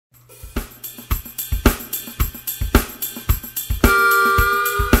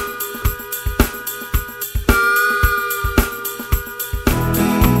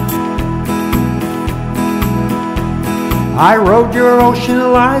I rode your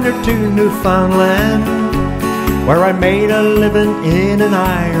ocean liner to Newfoundland, where I made a living in an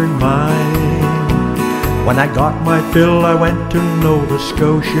iron mine. When I got my fill, I went to Nova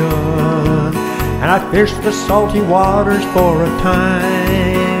Scotia, and I fished the salty waters for a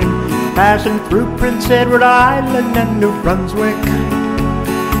time. Passing through Prince Edward Island and New Brunswick,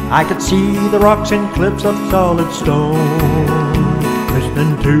 I could see the rocks and cliffs of solid stone,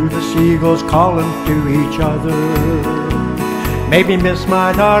 listening to the seagulls calling to each other. Made me miss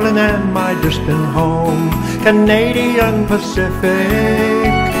my darling and my distant home. Canadian Pacific,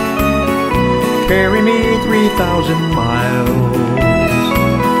 carry me 3,000 miles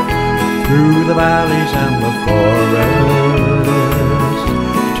through the valleys and the forests,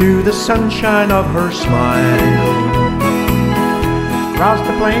 to the sunshine of her smile. Across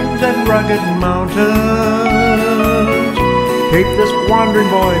the plains and rugged mountains, keep this wandering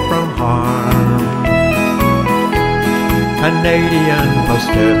boy from harm. Canadian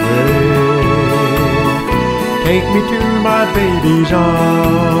Pacific, take me to my baby's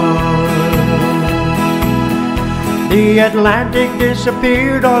arms. The Atlantic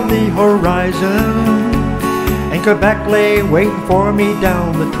disappeared on the horizon, and Quebec lay waiting for me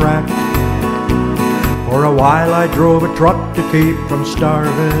down the track. For a while I drove a truck to keep from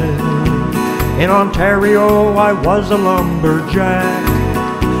starving. In Ontario I was a lumberjack.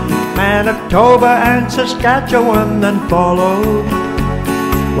 Manitoba and Saskatchewan then followed,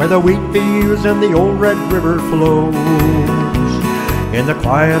 where the wheat fields and the old Red River flows. In the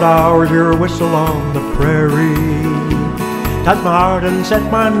quiet hours your whistle on the prairie touched my heart and set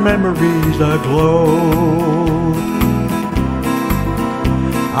my memories aglow.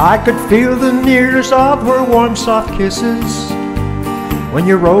 I could feel the nearness of her warm soft kisses when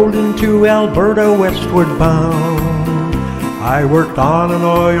you rolled into Alberta westward bound. I worked on an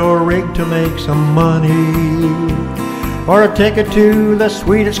oil rig to make some money for a ticket to the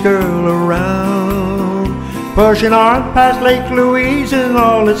sweetest girl around. Pushing on past Lake Louise in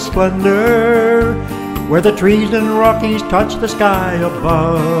all its splendor, where the trees and Rockies touch the sky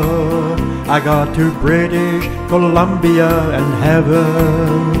above. I got to British Columbia and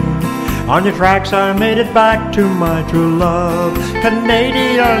heaven. On your tracks I made it back to my true love.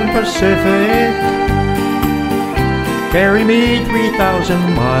 Canadian Pacific, carry me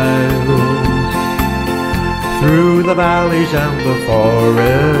 3,000 miles through the valleys and the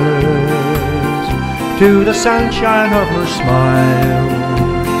forests, to the sunshine of her smile.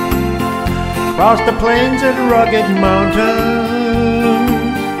 Across the plains and rugged mountains,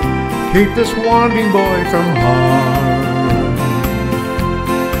 keep this wandering boy from harm.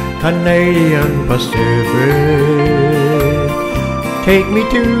 Canadian Pacific, take me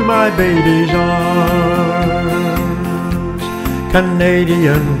to my baby's arms.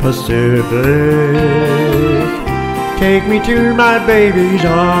 Canadian Pacific, take me to my baby's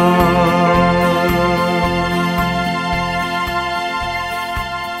arms.